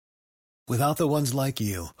Without the ones like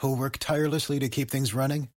you, who work tirelessly to keep things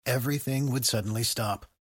running, everything would suddenly stop.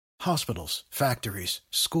 Hospitals, factories,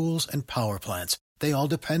 schools, and power plants, they all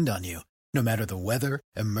depend on you. No matter the weather,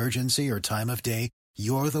 emergency, or time of day,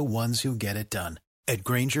 you're the ones who get it done. At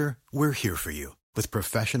Grainger, we're here for you with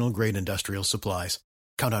professional-grade industrial supplies.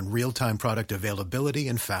 Count on real-time product availability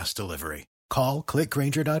and fast delivery. Call, click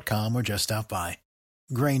Grainger.com, or just stop by.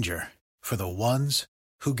 Grainger, for the ones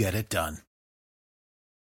who get it done.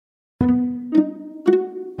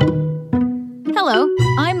 Hello,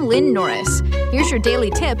 I'm Lynn Norris. Here's your daily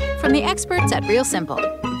tip from the experts at Real Simple.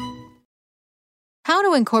 How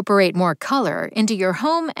to Incorporate More Color into Your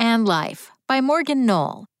Home and Life by Morgan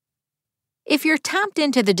Knoll. If you're tapped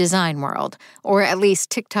into the design world, or at least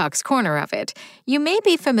TikTok's corner of it, you may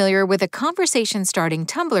be familiar with a conversation-starting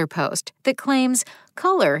Tumblr post that claims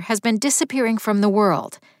color has been disappearing from the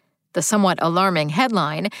world. The somewhat alarming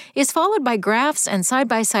headline is followed by graphs and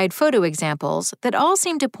side-by-side photo examples that all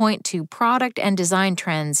seem to point to product and design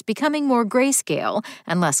trends becoming more grayscale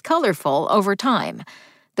and less colorful over time.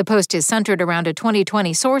 The post is centered around a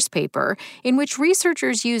 2020 source paper in which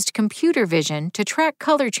researchers used computer vision to track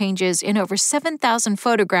color changes in over 7,000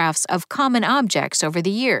 photographs of common objects over the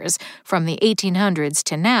years, from the 1800s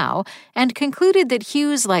to now, and concluded that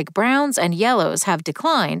hues like browns and yellows have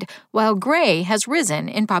declined, while gray has risen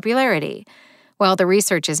in popularity. While the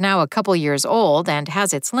research is now a couple years old and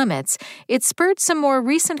has its limits, it spurred some more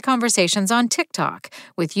recent conversations on TikTok,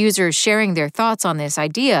 with users sharing their thoughts on this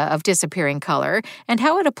idea of disappearing color and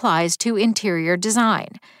how it applies to interior design.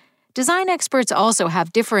 Design experts also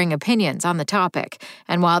have differing opinions on the topic,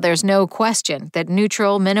 and while there's no question that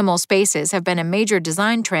neutral, minimal spaces have been a major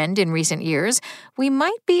design trend in recent years, we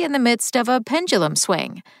might be in the midst of a pendulum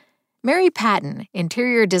swing. Mary Patton,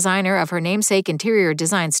 interior designer of her namesake interior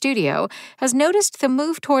design studio, has noticed the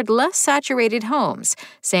move toward less saturated homes,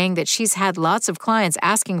 saying that she's had lots of clients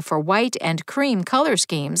asking for white and cream color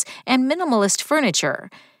schemes and minimalist furniture.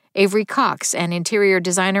 Avery Cox, an interior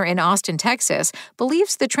designer in Austin, Texas,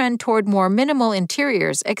 believes the trend toward more minimal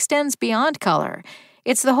interiors extends beyond color.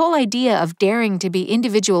 It's the whole idea of daring to be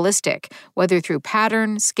individualistic, whether through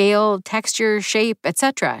pattern, scale, texture, shape,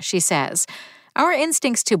 etc., she says. Our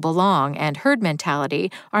instincts to belong and herd mentality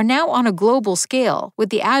are now on a global scale with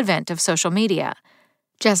the advent of social media.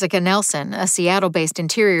 Jessica Nelson, a Seattle-based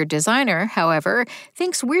interior designer, however,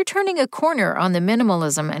 thinks we're turning a corner on the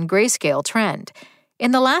minimalism and grayscale trend.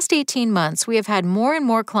 In the last 18 months, we have had more and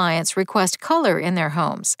more clients request color in their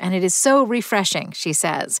homes, and it is so refreshing, she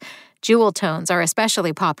says. Jewel tones are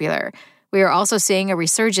especially popular. We are also seeing a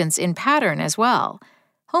resurgence in pattern as well.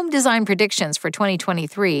 Home design predictions for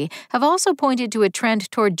 2023 have also pointed to a trend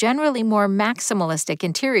toward generally more maximalistic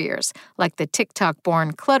interiors, like the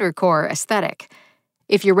TikTok-born cluttercore aesthetic.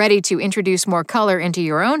 If you're ready to introduce more color into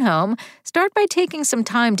your own home, start by taking some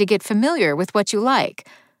time to get familiar with what you like.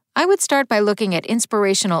 I would start by looking at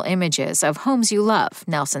inspirational images of homes you love,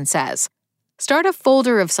 Nelson says. Start a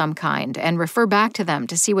folder of some kind and refer back to them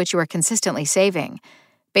to see what you are consistently saving.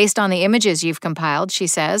 Based on the images you've compiled, she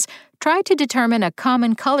says, try to determine a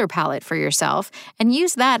common color palette for yourself and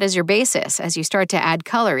use that as your basis as you start to add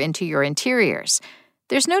color into your interiors.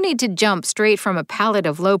 There's no need to jump straight from a palette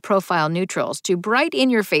of low-profile neutrals to bright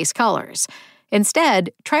in-your-face colors.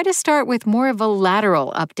 Instead, try to start with more of a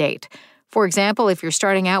lateral update. For example, if you're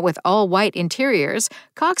starting out with all-white interiors,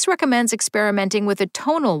 Cox recommends experimenting with a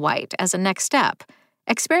tonal white as a next step.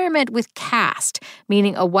 Experiment with cast,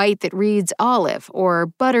 meaning a white that reads olive or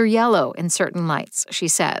butter yellow in certain lights, she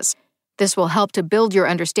says. This will help to build your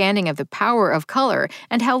understanding of the power of color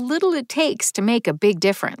and how little it takes to make a big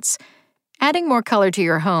difference. Adding more color to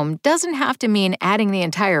your home doesn't have to mean adding the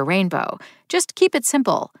entire rainbow. Just keep it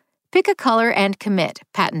simple. Pick a color and commit,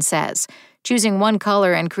 Patton says. Choosing one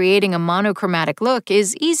color and creating a monochromatic look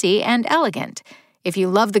is easy and elegant. If you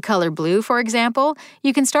love the color blue, for example,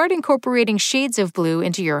 you can start incorporating shades of blue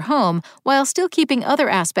into your home while still keeping other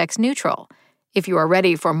aspects neutral. If you are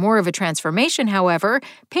ready for more of a transformation, however,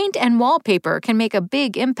 paint and wallpaper can make a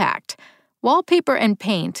big impact. Wallpaper and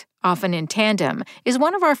paint, often in tandem, is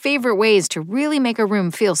one of our favorite ways to really make a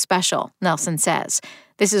room feel special, Nelson says.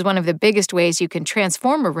 This is one of the biggest ways you can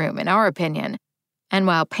transform a room, in our opinion. And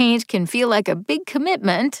while paint can feel like a big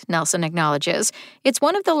commitment, Nelson acknowledges, it's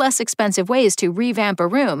one of the less expensive ways to revamp a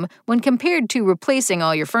room when compared to replacing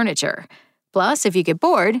all your furniture. Plus, if you get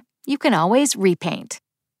bored, you can always repaint.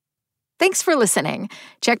 Thanks for listening.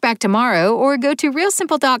 Check back tomorrow or go to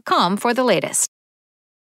realsimple.com for the latest.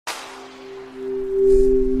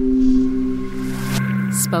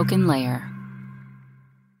 Spoken Layer.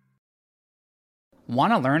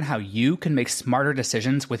 Want to learn how you can make smarter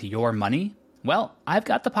decisions with your money? Well, I've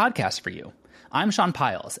got the podcast for you. I'm Sean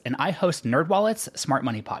Piles, and I host NerdWallet's Smart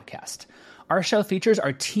Money Podcast. Our show features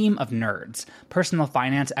our team of nerds, personal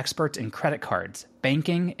finance experts in credit cards,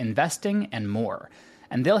 banking, investing, and more.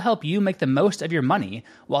 And they'll help you make the most of your money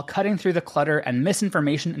while cutting through the clutter and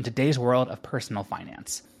misinformation in today's world of personal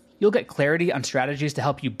finance. You'll get clarity on strategies to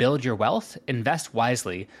help you build your wealth, invest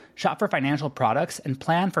wisely, shop for financial products, and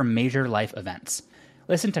plan for major life events.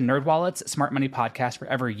 Listen to NerdWallet's Smart Money Podcast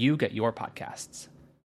wherever you get your podcasts.